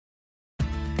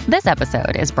This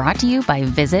episode is brought to you by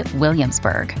Visit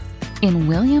Williamsburg. In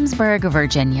Williamsburg,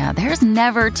 Virginia, there's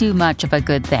never too much of a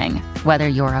good thing. Whether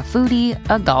you're a foodie,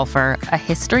 a golfer, a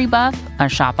history buff, a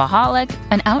shopaholic,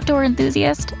 an outdoor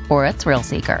enthusiast, or a thrill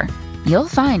seeker, you'll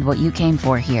find what you came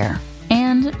for here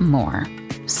and more.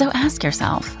 So ask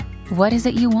yourself, what is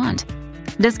it you want?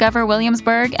 Discover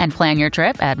Williamsburg and plan your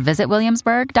trip at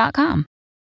visitwilliamsburg.com.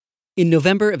 In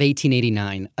November of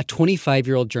 1889, a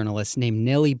 25-year-old journalist named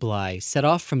Nellie Bly set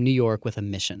off from New York with a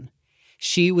mission.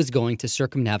 She was going to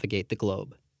circumnavigate the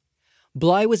globe.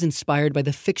 Bly was inspired by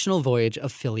the fictional voyage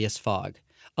of Phileas Fogg,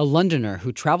 a Londoner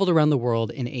who traveled around the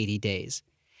world in 80 days.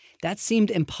 That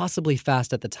seemed impossibly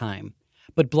fast at the time,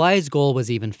 but Bly's goal was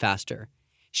even faster.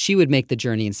 She would make the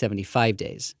journey in 75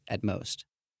 days, at most.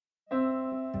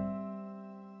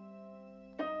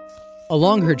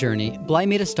 Along her journey, Bly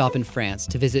made a stop in France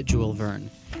to visit Jules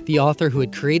Verne, the author who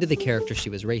had created the character she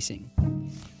was racing.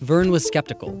 Verne was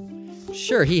skeptical.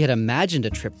 Sure, he had imagined a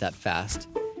trip that fast,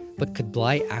 but could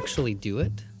Bly actually do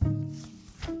it?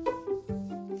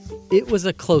 It was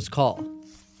a close call.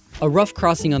 A rough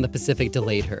crossing on the Pacific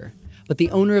delayed her, but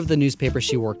the owner of the newspaper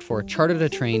she worked for chartered a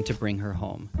train to bring her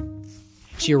home.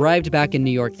 She arrived back in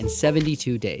New York in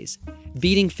 72 days,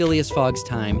 beating Phileas Fogg's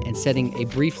time and setting a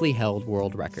briefly held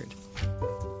world record.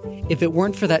 If it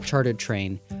weren't for that chartered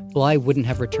train, Bly wouldn't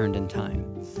have returned in time.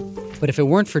 But if it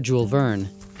weren't for Jules Verne,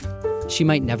 she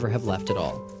might never have left at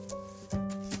all.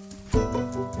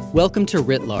 Welcome to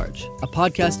Writ Large, a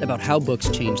podcast about how books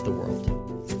change the world.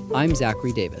 I'm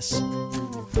Zachary Davis.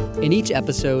 In each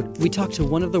episode, we talk to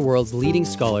one of the world's leading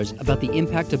scholars about the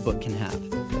impact a book can have.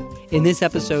 In this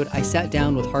episode, I sat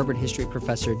down with Harvard history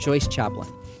professor Joyce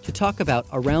Chaplin to talk about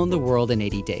Around the World in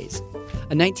 80 Days,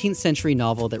 a 19th century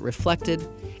novel that reflected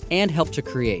and helped to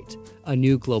create a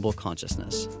new global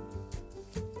consciousness.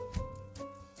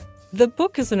 The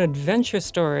book is an adventure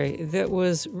story that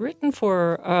was written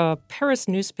for a Paris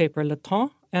newspaper, Le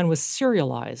Temps, and was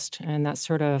serialized in that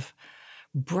sort of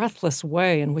breathless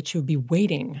way in which you'd be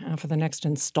waiting for the next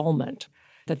installment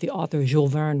that the author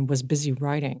Jules Verne was busy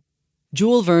writing.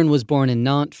 Jules Verne was born in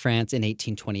Nantes, France in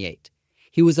 1828.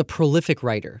 He was a prolific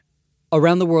writer.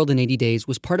 Around the World in 80 Days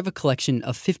was part of a collection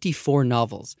of 54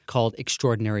 novels called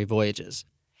Extraordinary Voyages.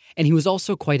 And he was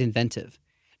also quite inventive,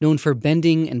 known for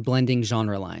bending and blending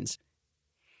genre lines.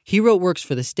 He wrote works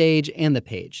for the stage and the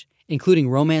page, including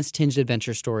romance-tinged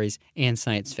adventure stories and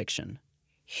science fiction.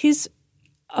 He's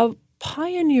a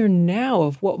pioneer now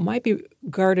of what might be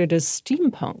regarded as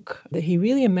steampunk, that he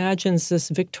really imagines this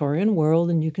Victorian world,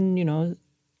 and you can,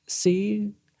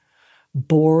 see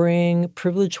boring,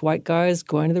 privileged white guys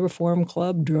going to the Reform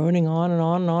Club, droning on and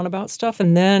on and on about stuff.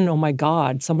 And then, oh my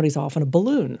God, somebody's off in a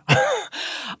balloon.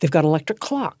 They've got electric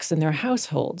clocks in their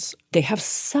households. They have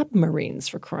submarines,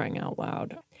 for crying out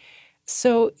loud.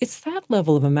 So it's that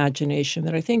level of imagination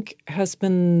that I think has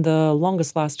been the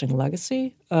longest-lasting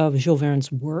legacy of Jules Verne's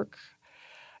work,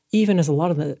 even as a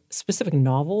lot of the specific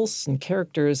novels and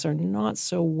characters are not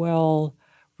so well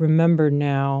remembered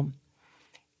now.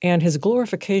 And his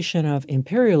glorification of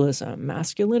imperialism,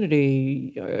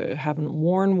 masculinity, haven't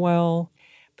worn well.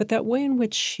 But that way in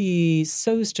which he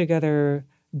sews together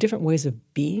different ways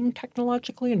of being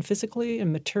technologically and physically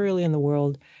and materially in the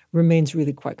world remains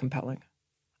really quite compelling.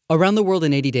 Around the World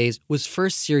in 80 Days was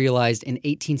first serialized in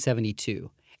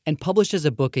 1872 and published as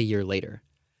a book a year later.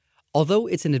 Although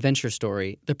it's an adventure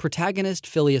story, the protagonist,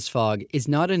 Phileas Fogg, is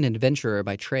not an adventurer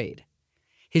by trade.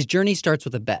 His journey starts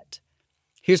with a bet.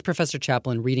 Here's Professor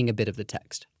Chaplin reading a bit of the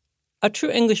text. A true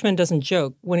Englishman doesn't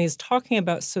joke when he's talking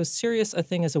about so serious a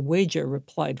thing as a wager,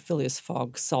 replied Phileas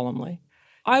Fogg solemnly.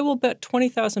 I will bet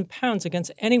 20,000 pounds against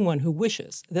anyone who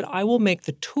wishes that I will make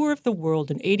the tour of the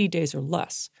world in 80 days or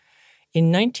less,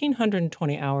 in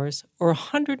 1,920 hours or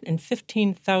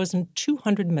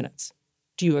 115,200 minutes.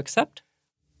 Do you accept?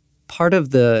 Part of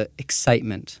the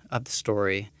excitement of the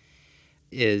story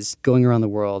is going around the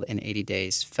world in 80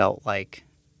 days felt like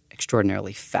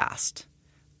extraordinarily fast.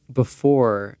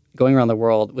 Before, going around the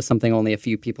world was something only a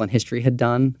few people in history had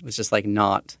done. It was just like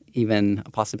not even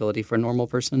a possibility for a normal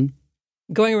person.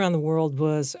 Going around the world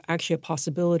was actually a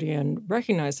possibility and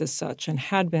recognized as such, and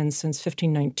had been since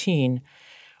 1519,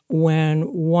 when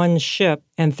one ship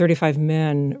and 35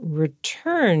 men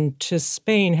returned to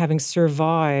Spain, having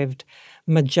survived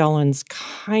Magellan's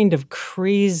kind of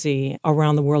crazy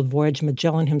around-the-world voyage.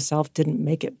 Magellan himself didn't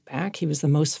make it back. He was the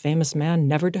most famous man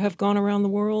never to have gone around the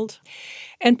world.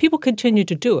 And people continued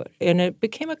to do it. And it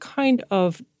became a kind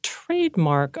of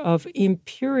trademark of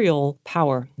imperial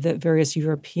power that various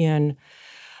European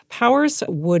powers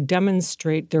would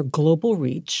demonstrate their global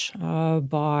reach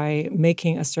by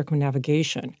making a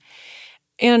circumnavigation.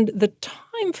 And the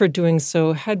time time for doing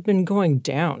so had been going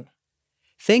down.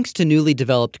 Thanks to newly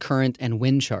developed current and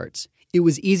wind charts, it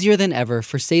was easier than ever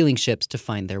for sailing ships to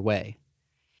find their way.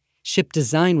 Ship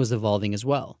design was evolving as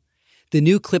well. The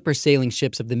new clipper sailing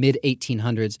ships of the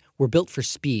mid-1800s were built for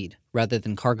speed rather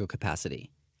than cargo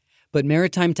capacity. But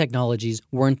maritime technologies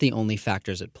weren't the only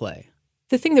factors at play.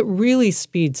 The thing that really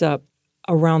speeds up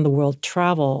around the world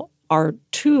travel are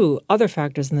two other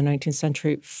factors in the 19th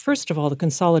century. First of all, the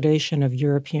consolidation of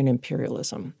European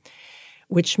imperialism,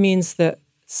 which means that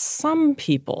some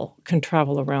people can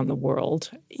travel around the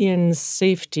world in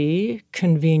safety,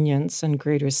 convenience, and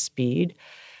greater speed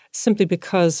simply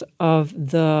because of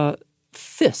the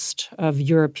fist of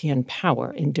European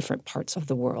power in different parts of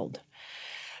the world.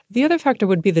 The other factor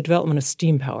would be the development of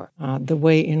steam power, the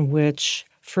way in which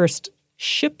first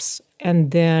ships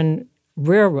and then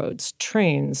railroads,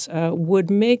 trains, would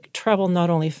make travel not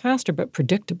only faster but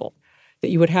predictable, that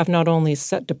you would have not only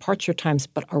set departure times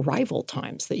but arrival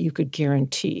times that you could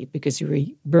guarantee because you were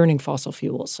burning fossil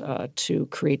fuels to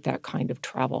create that kind of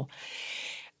travel.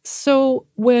 So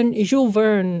when Jules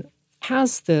Verne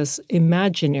has this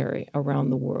imaginary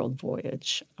around-the-world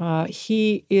voyage,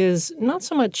 he is not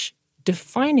so much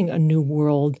defining a new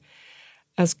world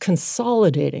as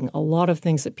consolidating a lot of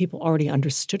things that people already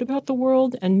understood about the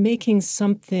world and making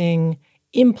something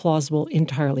implausible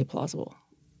entirely plausible.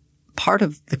 Part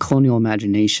of the colonial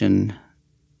imagination,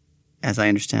 as I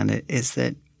understand it, is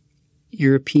that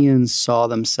Europeans saw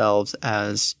themselves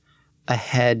as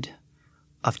ahead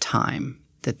of time,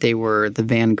 that they were the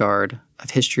vanguard of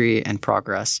history and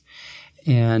progress,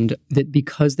 and that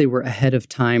because they were ahead of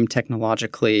time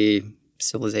technologically,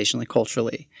 civilizationally,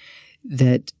 culturally,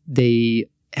 that they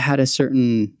had a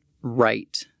certain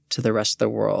right to the rest of the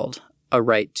world, a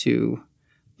right to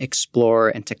explore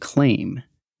and to claim.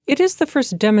 It is the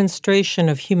first demonstration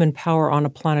of human power on a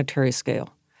planetary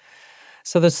scale.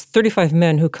 So there's 35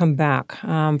 men who come back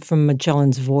from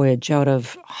Magellan's voyage out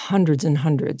of hundreds and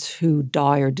hundreds who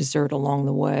die or desert along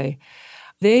the way.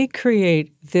 They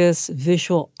create this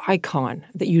visual icon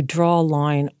that you draw a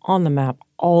line on the map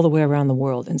all the way around the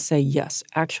world and say, yes,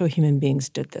 actual human beings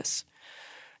did this.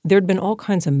 There'd been all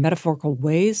kinds of metaphorical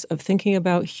ways of thinking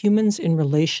about humans in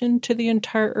relation to the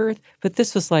entire Earth, but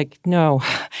this was like, no,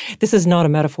 this is not a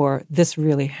metaphor. This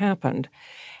really happened.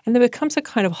 And there becomes a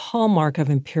kind of hallmark of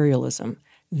imperialism.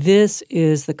 This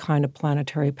is the kind of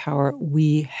planetary power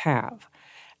we have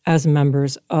as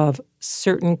members of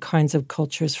certain kinds of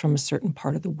cultures from a certain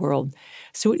part of the world.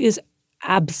 So it is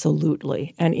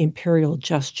absolutely an imperial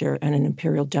gesture and an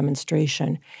imperial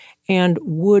demonstration, and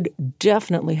would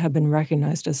definitely have been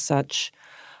recognized as such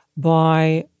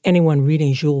by anyone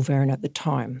reading Jules Verne at the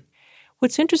time.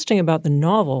 What's interesting about the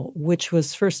novel, which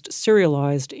was first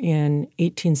serialized in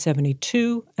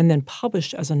 1872 and then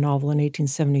published as a novel in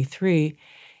 1873,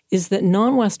 is that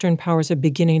non-Western powers are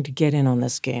beginning to get in on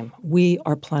this game. We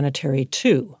are planetary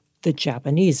too. The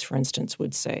Japanese, for instance,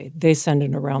 would say. They send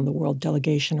an around-the-world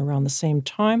delegation around the same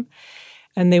time,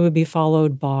 and they would be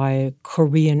followed by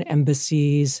Korean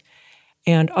embassies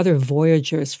and other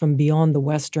voyagers from beyond the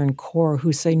Western core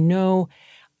who say, no,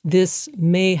 this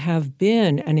may have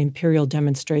been an imperial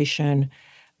demonstration,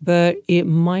 but it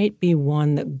might be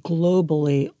one that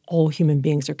globally all human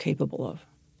beings are capable of.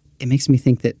 It makes me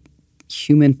think that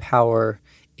human power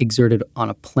exerted on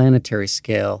a planetary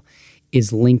scale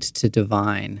is linked to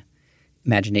divine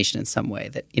imagination in some way,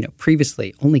 that,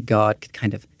 previously only God could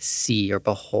kind of see or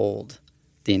behold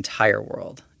the entire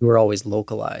world. We were always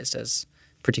localized as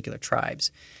particular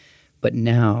tribes. But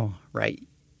now, right,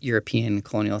 European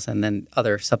colonialists and then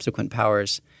other subsequent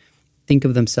powers think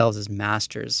of themselves as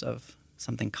masters of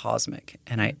something cosmic.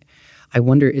 And I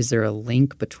wonder, is there a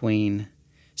link between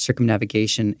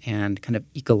circumnavigation and kind of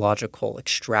ecological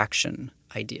extraction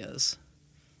ideas?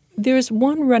 There's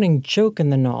one running joke in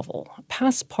the novel.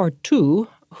 Passepartout,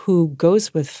 who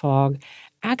goes with Fogg,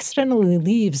 accidentally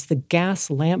leaves the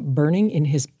gas lamp burning in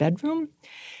his bedroom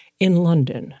in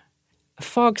London.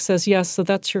 Fogg says, yes, so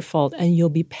that's your fault, and you'll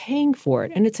be paying for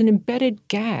it. And it's an embedded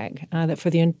gag that for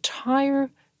the entire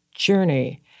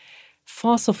journey,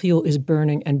 fossil fuel is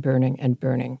burning and burning and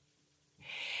burning.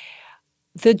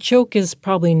 The joke is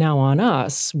probably now on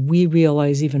us. We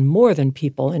realize even more than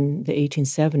people in the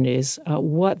 1870s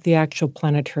what the actual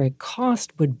planetary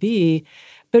cost would be.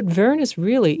 But Verne is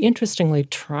really, interestingly,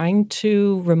 trying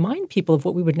to remind people of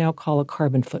what we would now call a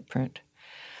carbon footprint.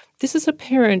 This is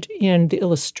apparent in the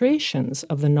illustrations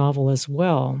of the novel as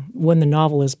well. When the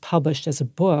novel is published as a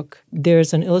book,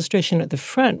 there's an illustration at the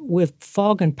front with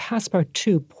Fogg and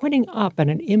Passepartout pointing up at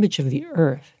an image of the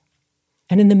Earth.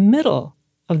 And in the middle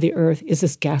of the Earth is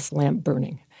this gas lamp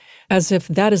burning. As if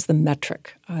that is the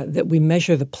metric, that we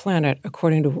measure the planet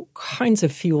according to kinds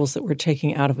of fuels that we're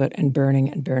taking out of it and burning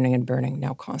and burning and burning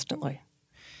now constantly.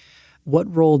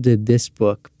 What role did this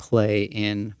book play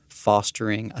in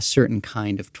fostering a certain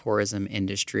kind of tourism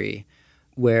industry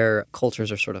where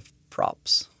cultures are sort of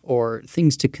props or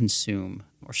things to consume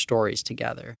or stories to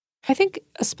gather? I think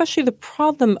especially the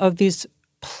problem of these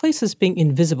places being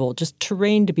invisible, just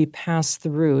terrain to be passed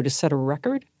through to set a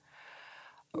record,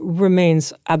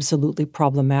 remains absolutely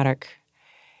problematic.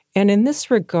 And in this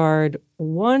regard,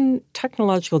 one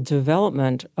technological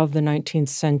development of the 19th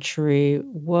century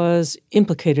was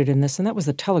implicated in this, and that was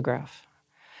the telegraph.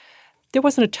 There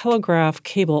wasn't a telegraph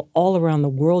cable all around the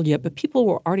world yet, but people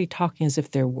were already talking as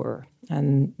if there were,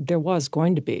 and there was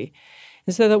going to be.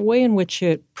 And so the way in which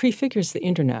it prefigures the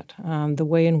internet, the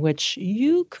way in which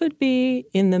you could be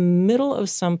in the middle of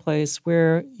some place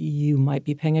where you might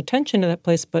be paying attention to that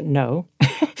place, but no,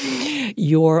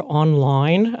 you're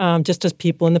online, just as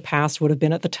people in the past would have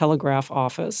been at the telegraph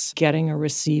office, getting or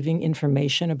receiving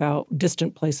information about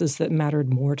distant places that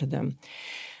mattered more to them.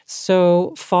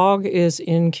 So Fogg is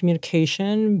in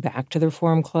communication, back to the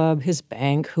Reform Club, his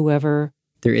bank, whoever.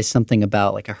 There is something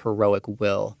about like a heroic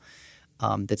will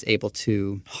that's able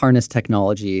to harness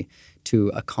technology to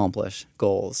accomplish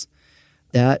goals.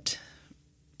 That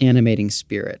animating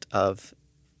spirit of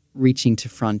reaching to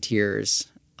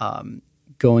frontiers,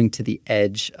 going to the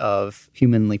edge of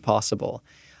humanly possible.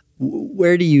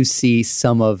 Where do you see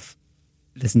some of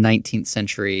this 19th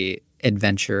century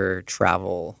adventure,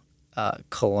 travel,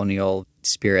 colonial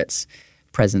spirits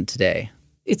present today?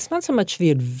 It's not so much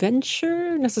the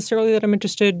adventure necessarily that I'm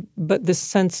interested, but the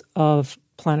sense of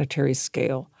planetary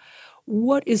scale.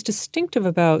 What is distinctive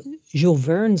about Jules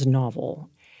Verne's novel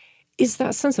is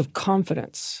that sense of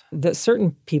confidence that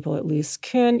certain people, at least,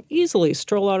 can easily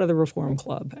stroll out of the Reform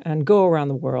Club and go around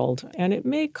the world. And it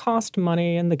may cost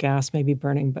money and the gas may be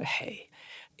burning, but hey,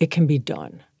 it can be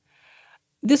done.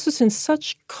 This was in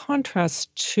such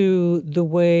contrast to the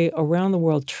way around the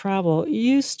world travel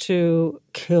used to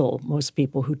kill most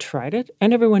people who tried it.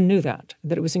 And everyone knew that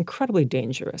it was incredibly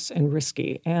dangerous and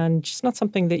risky and just not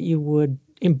something that you would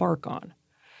embark on.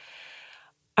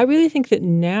 I really think that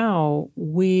now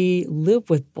we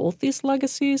live with both these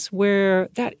legacies where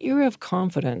that era of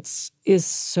confidence is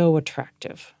so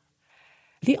attractive.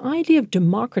 The idea of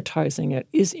democratizing it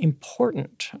is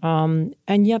important, and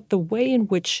yet the way in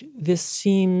which this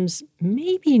seems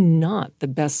maybe not the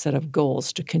best set of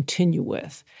goals to continue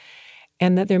with,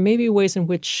 and that there may be ways in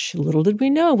which, little did we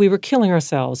know, we were killing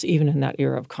ourselves even in that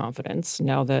era of confidence,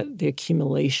 now that the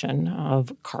accumulation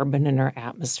of carbon in our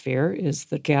atmosphere is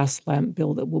the gas lamp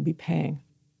bill that we'll be paying.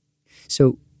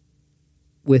 So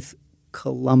with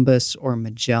Columbus or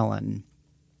Magellan,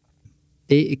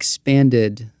 they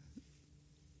expanded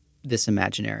this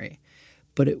imaginary.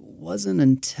 But it wasn't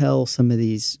until some of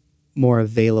these more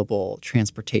available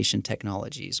transportation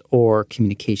technologies or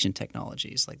communication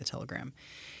technologies like the telegram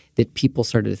that people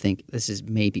started to think this is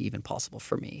maybe even possible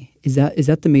for me. Is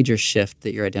that the major shift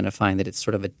that you're identifying, that it's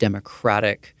sort of a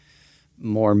democratic,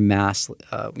 more mass,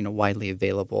 widely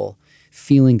available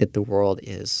feeling that the world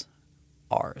is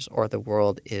ours or the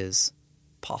world is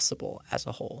possible as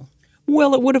a whole?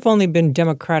 Well, it would have only been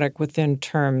democratic within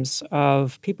terms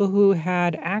of people who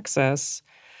had access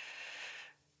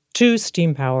to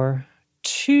steam power,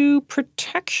 to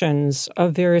protections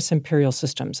of various imperial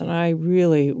systems. And I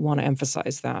really want to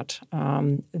emphasize that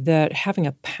having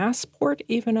a passport,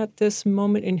 even at this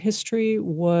moment in history,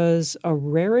 was a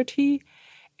rarity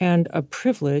and a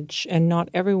privilege, and not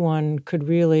everyone could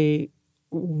really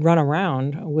run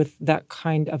around with that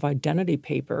kind of identity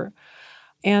paper.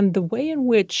 And the way in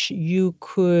which you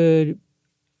could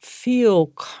feel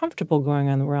comfortable going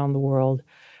around the world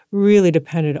really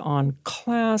depended on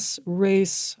class,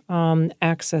 race,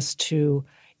 access to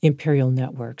imperial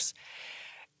networks.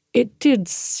 It did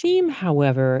seem,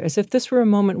 however, as if this were a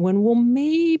moment when, well,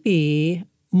 maybe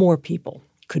more people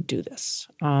could do this.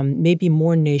 Maybe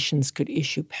more nations could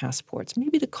issue passports.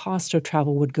 Maybe the cost of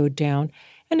travel would go down.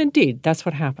 And indeed, that's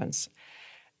what happens.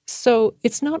 So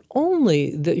it's not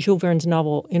only that Jules Verne's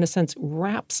novel, in a sense,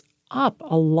 wraps up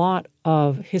a lot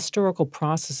of historical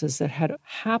processes that had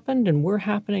happened and were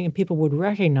happening and people would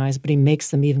recognize, but he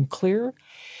makes them even clearer.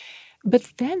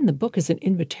 But then the book is an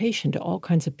invitation to all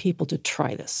kinds of people to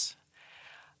try this.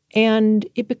 And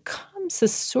it becomes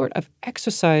this sort of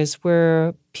exercise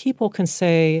where people can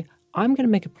say, I'm going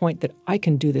to make a point that I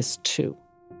can do this too.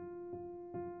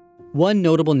 One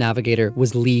notable navigator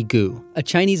was Li Gu, a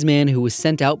Chinese man who was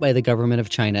sent out by the government of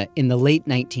China in the late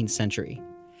 19th century.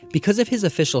 Because of his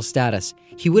official status,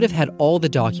 he would have had all the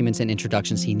documents and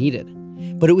introductions he needed.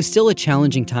 But it was still a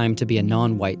challenging time to be a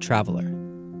non-white traveler.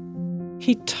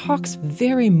 He talks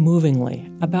very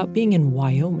movingly about being in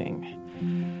Wyoming,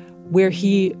 where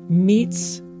he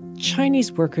meets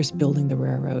Chinese workers building the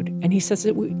railroad. And he says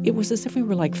it was as if we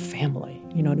were like family,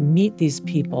 to meet these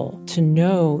people, to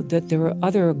know that there were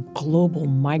other global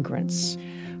migrants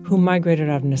who migrated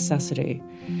out of necessity.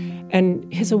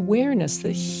 And his awareness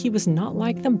that he was not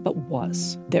like them, but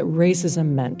was, that racism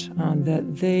meant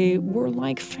that they were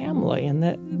like family and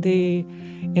that they,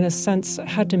 in a sense,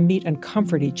 had to meet and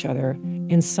comfort each other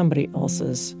in somebody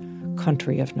else's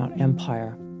country, if not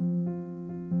empire.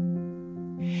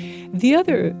 The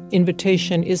other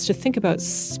invitation is to think about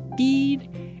speed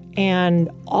and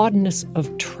oddness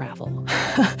of travel.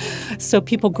 So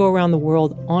people go around the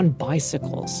world on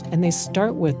bicycles, and they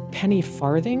start with penny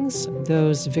farthings,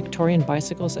 those Victorian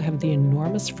bicycles that have the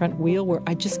enormous front wheel, where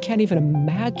I just can't even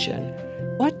imagine.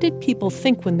 What did people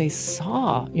think when they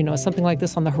saw, something like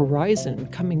this on the horizon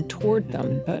coming toward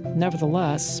them? But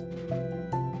nevertheless,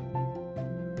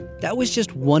 that was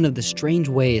just one of the strange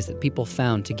ways that people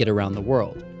found to get around the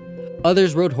world.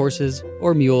 Others rode horses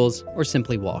or mules or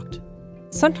simply walked.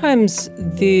 Sometimes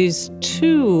these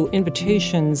two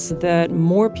invitations that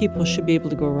more people should be able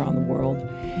to go around the world,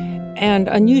 and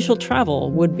unusual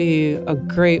travel would be a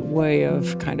great way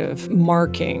of kind of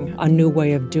marking a new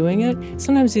way of doing it.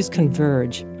 Sometimes these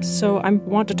converge. So I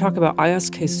want to talk about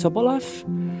ISK Sobolov,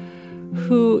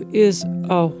 who is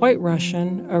a white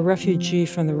Russian, a refugee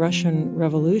from the Russian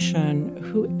Revolution,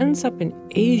 who ends up in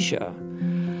Asia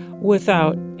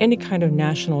without any kind of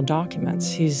national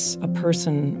documents. He's a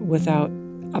person without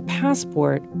a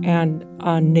passport and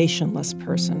a nationless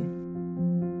person.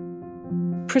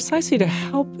 Precisely to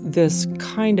help this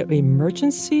kind of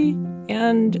emergency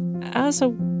and as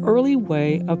an early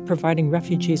way of providing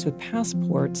refugees with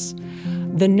passports,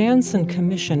 the Nansen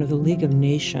Commission of the League of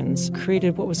Nations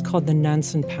created what was called the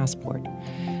Nansen Passport,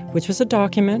 which was a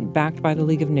document backed by the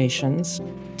League of Nations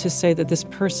to say that this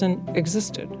person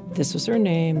existed. This was their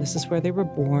name, this is where they were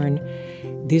born,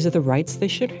 these are the rights they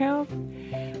should have.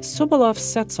 Sobolov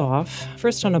sets off,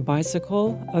 first on a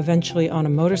bicycle, eventually on a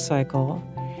motorcycle,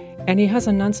 and he has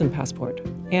a Nansen passport.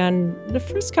 And the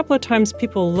first couple of times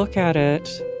people look at it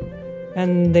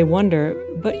and they wonder,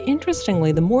 but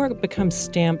interestingly, the more it becomes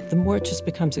stamped, the more it just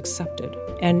becomes accepted.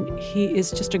 And he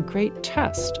is just a great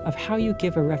test of how you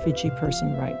give a refugee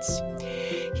person rights.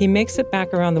 He makes it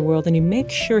back around the world, and he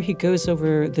makes sure he goes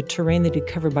over the terrain that he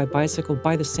covered by bicycle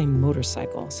by the same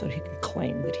motorcycle, so he can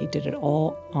claim that he did it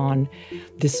all on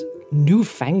this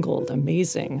newfangled,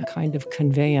 amazing kind of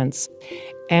conveyance,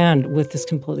 and with this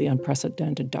completely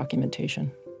unprecedented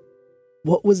documentation.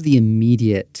 What was the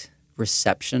immediate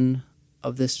reception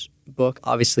of this book?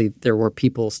 Obviously, there were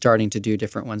people starting to do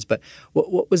different ones, but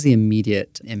what was the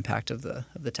immediate impact of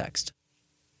the text?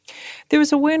 There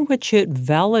was a way in which it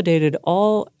validated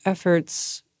all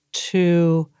efforts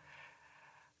to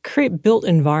create built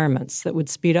environments that would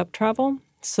speed up travel.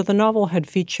 So the novel had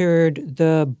featured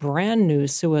the brand new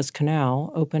Suez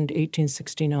Canal, opened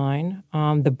 1869,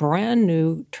 the brand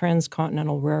new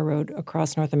Transcontinental Railroad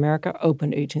across North America,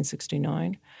 opened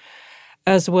 1869,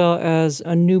 as well as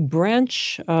a new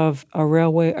branch of a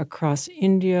railway across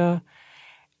India,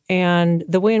 and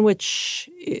the way in which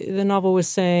the novel was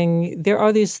saying there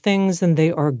are these things and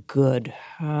they are good,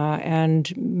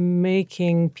 and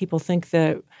making people think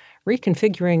that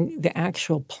reconfiguring the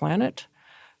actual planet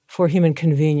for human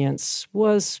convenience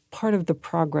was part of the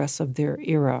progress of their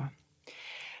era.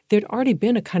 There'd already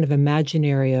been a kind of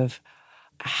imaginary of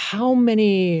how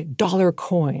many dollar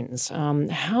coins,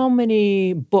 how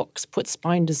many books put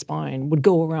spine to spine would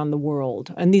go around the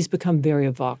world. And these become very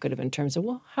evocative in terms of,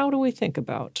 well, how do we think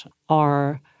about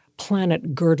our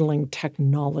planet-girdling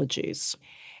technologies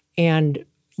and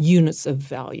units of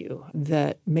value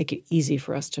that make it easy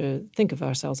for us to think of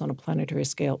ourselves on a planetary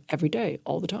scale every day,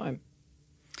 all the time?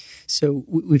 So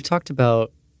we've talked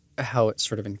about how it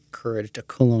sort of encouraged a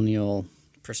colonial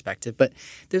perspective, but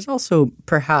there's also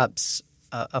perhaps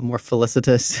a more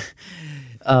felicitous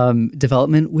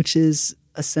development, which is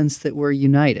a sense that we're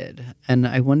united. And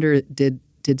I wonder, did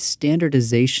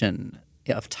standardization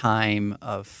of time,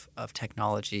 of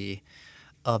technology,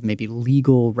 of maybe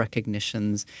legal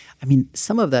recognitions, I mean,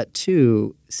 some of that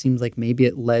too seems like maybe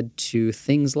it led to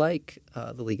things like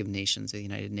the League of Nations, the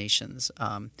United Nations.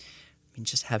 I mean,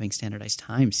 just having standardized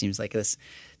time seems like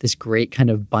this great kind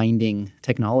of binding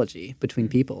technology between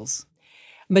peoples.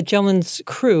 Magellan's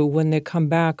crew, when they come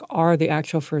back, are the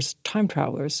actual first time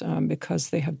travelers because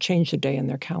they have changed a day in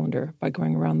their calendar by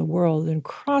going around the world and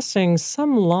crossing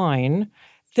some line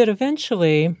that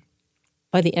eventually,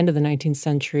 by the end of the 19th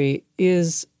century,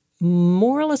 is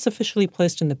more or less officially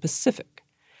placed in the Pacific.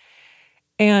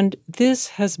 And this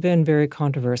has been very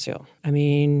controversial. I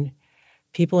mean,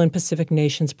 people in Pacific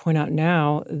nations point out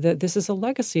now that this is a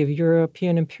legacy of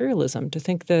European imperialism, to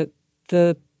think that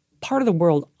the part of the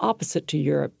world opposite to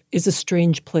Europe is a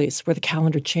strange place where the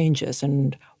calendar changes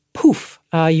and poof,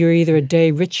 you're either a day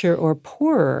richer or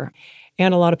poorer.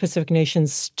 And a lot of Pacific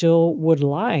nations still would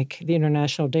like the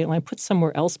international dateline put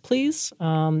somewhere else, please.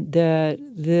 That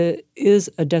there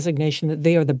is a designation that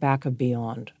they are the back of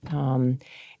beyond,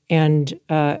 and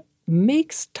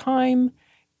makes time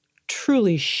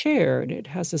truly shared. It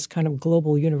has this kind of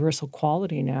global universal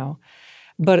quality now,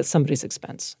 but at somebody's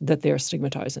expense, that they are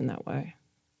stigmatized in that way.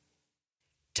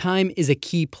 Time is a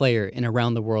key player in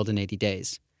Around the World in 80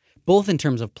 Days, both in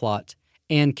terms of plot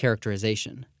and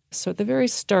characterization. So at the very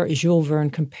start, Jules Verne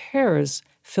compares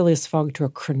Phileas Fogg to a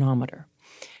chronometer,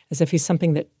 as if he's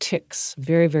something that ticks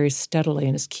very, very steadily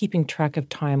and is keeping track of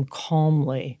time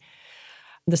calmly.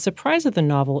 The surprise of the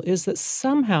novel is that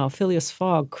somehow Phileas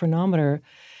Fogg, chronometer,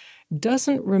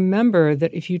 doesn't remember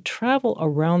that if you travel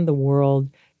around the world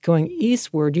going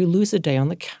eastward, you lose a day on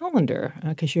the calendar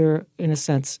because you're, in a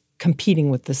sense, competing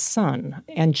with the sun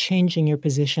and changing your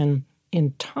position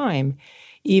in time,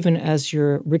 even as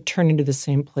you're returning to the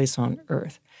same place on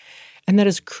Earth. And that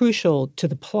is crucial to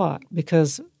the plot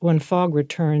because when Fogg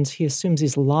returns, he assumes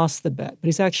he's lost the bet, but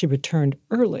he's actually returned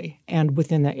early and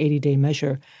within that 80-day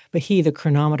measure. But he, the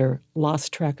chronometer,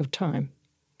 lost track of time.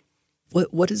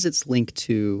 What is its link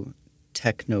to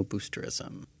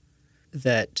techno-boosterism?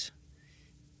 That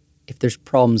if there's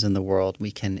problems in the world,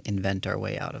 we can invent our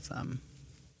way out of them.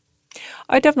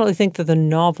 I definitely think that the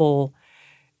novel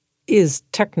is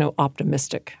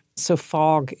techno-optimistic. So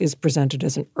Fogg is presented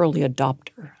as an early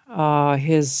adopter.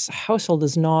 His household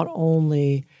is not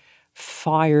only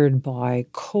fired by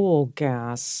coal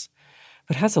gas,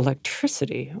 but has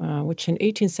electricity, which in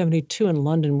 1872 in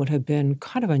London would have been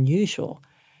kind of unusual.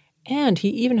 And he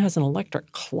even has an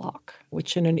electric clock,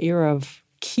 which in an era of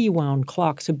key-wound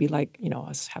clocks would be like,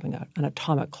 us having an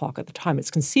atomic clock at the time.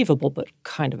 It's conceivable, but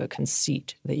kind of a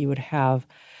conceit that you would have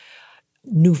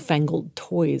newfangled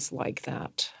toys like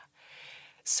that.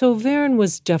 So Verne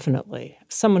was definitely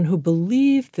someone who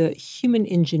believed that human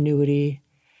ingenuity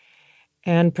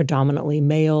and predominantly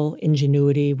male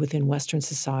ingenuity within Western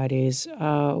societies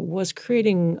was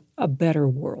creating a better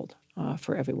world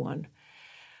for everyone.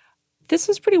 This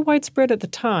is pretty widespread at the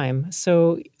time,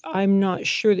 so I'm not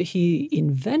sure that he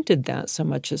invented that so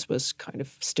much as was kind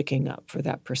of sticking up for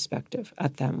that perspective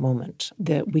at that moment,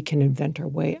 that we can invent our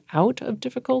way out of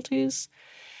difficulties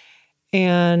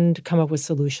and come up with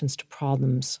solutions to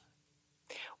problems.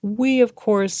 We, of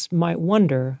course, might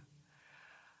wonder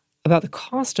about the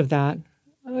cost of that.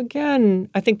 Again,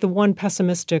 I think the one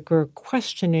pessimistic or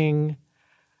questioning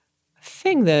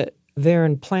thing that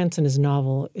Verne plants in his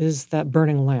novel is that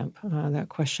burning lamp, that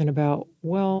question about,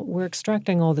 well, we're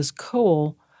extracting all this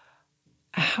coal.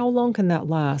 How long can that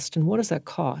last, and what does that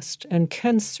cost? And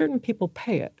can certain people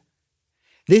pay it?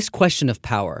 This question of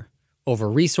power over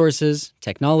resources,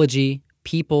 technology,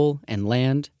 people, and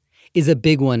land is a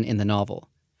big one in the novel.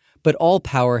 But all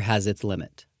power has its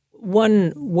limit.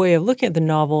 One way of looking at the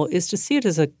novel is to see it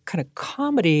as a kind of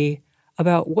comedy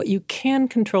about what you can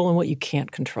control and what you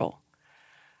can't control.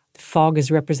 Fogg is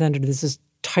represented as this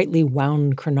tightly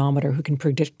wound chronometer who can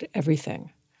predict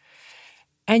everything.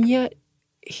 And yet,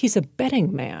 he's a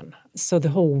betting man. So the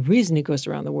whole reason he goes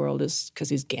around the world is because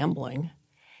he's gambling.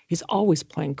 He's always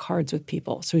playing cards with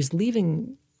people. So he's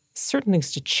leaving certain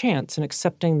things to chance and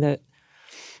accepting that,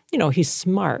 he's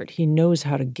smart. He knows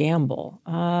how to gamble.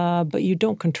 But you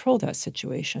don't control that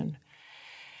situation.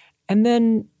 And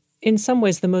then, in some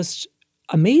ways, the most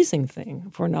amazing thing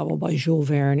for a novel by Jules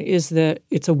Verne is that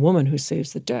it's a woman who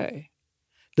saves the day.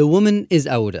 The woman is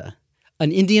Aouda,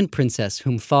 an Indian princess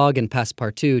whom Fogg and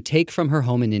Passepartout take from her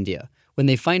home in India when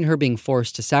they find her being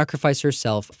forced to sacrifice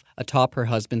herself atop her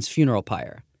husband's funeral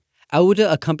pyre.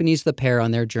 Aouda accompanies the pair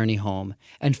on their journey home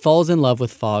and falls in love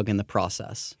with Fogg in the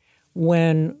process.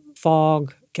 When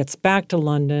Fogg gets back to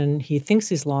London, he thinks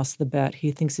he's lost the bet,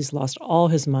 he thinks he's lost all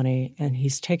his money, and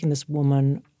he's taken this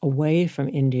woman away from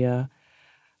India,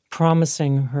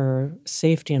 promising her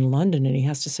safety in London. And he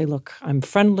has to say, look, I'm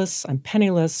friendless, I'm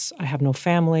penniless, I have no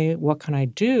family, what can I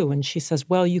do? And she says,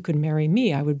 well, you could marry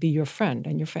me, I would be your friend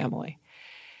and your family.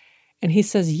 And he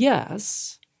says,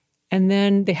 yes. And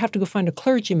then they have to go find a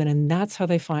clergyman, and that's how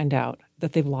they find out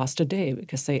that they've lost a day,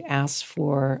 because they ask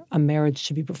for a marriage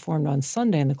to be performed on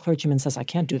Sunday, and the clergyman says, I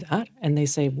can't do that. And they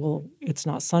say, well, it's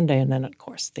not Sunday. And then, of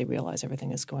course, they realize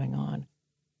everything is going on.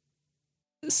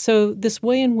 So this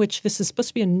way in which this is supposed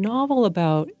to be a novel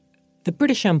about the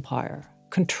British Empire,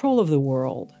 control of the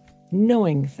world,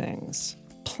 knowing things,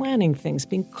 planning things,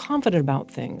 being confident about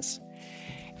things.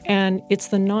 And it's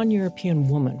the non-European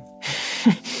woman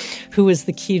who is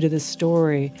the key to this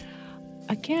story.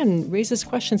 Again, raises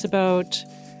questions about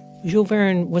Jules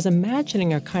Verne was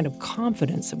imagining a kind of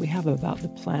confidence that we have about the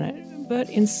planet, but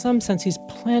in some sense he's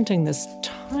planting this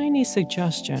tiny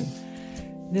suggestion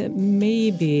that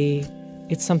maybe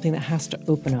it's something that has to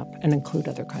open up and include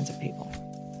other kinds of people.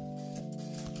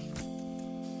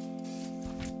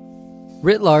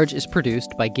 Writ Large is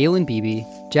produced by Galen Beebe,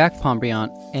 Jack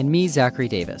Pombriant, and me, Zachary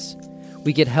Davis.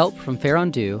 We get help from Farron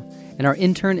Du, and our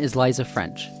intern is Liza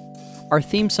French. Our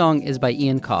theme song is by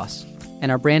Ian Koss,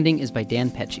 and our branding is by Dan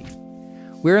Pecci.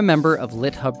 We're a member of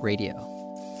LitHub Radio.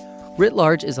 Writ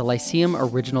Large is a Lyceum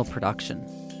original production.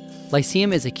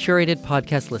 Lyceum is a curated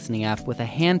podcast listening app with a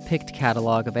hand-picked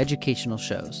catalog of educational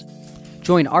shows.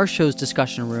 Join our show's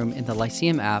discussion room in the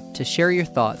Lyceum app to share your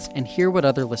thoughts and hear what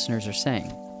other listeners are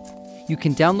saying. You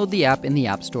can download the app in the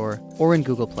App Store or in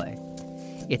Google Play.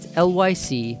 It's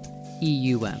LYCEUM.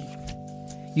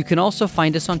 You can also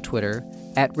find us on Twitter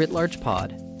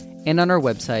 @WritLargePod and on our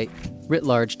website,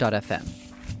 writlarge.fm.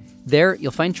 There,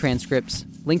 you'll find transcripts,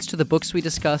 links to the books we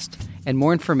discussed, and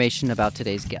more information about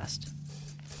today's guest.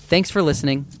 Thanks for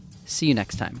listening. See you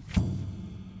next time.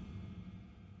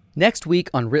 Next week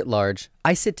on Writ Large,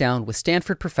 I sit down with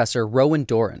Stanford professor Rowan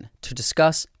Doran to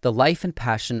discuss the life and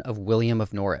passion of William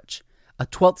of Norwich, a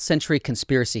 12th century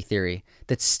conspiracy theory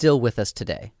that's still with us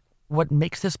today. What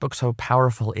makes this book so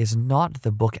powerful is not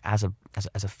the book as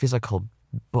a physical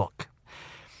book.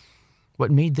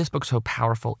 What made this book so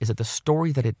powerful is that the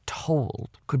story that it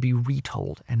told could be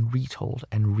retold and retold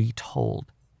and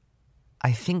retold.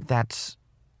 I think that's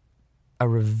a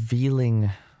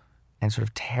revealing and sort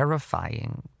of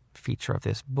terrifying feature of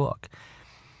this book,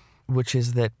 which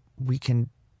is that we can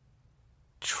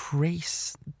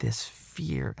trace this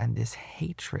fear and this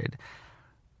hatred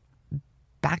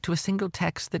back to a single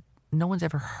text that no one's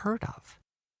ever heard of.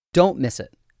 Don't miss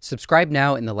it. Subscribe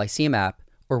now in the Lyceum app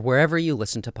or wherever you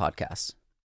listen to podcasts.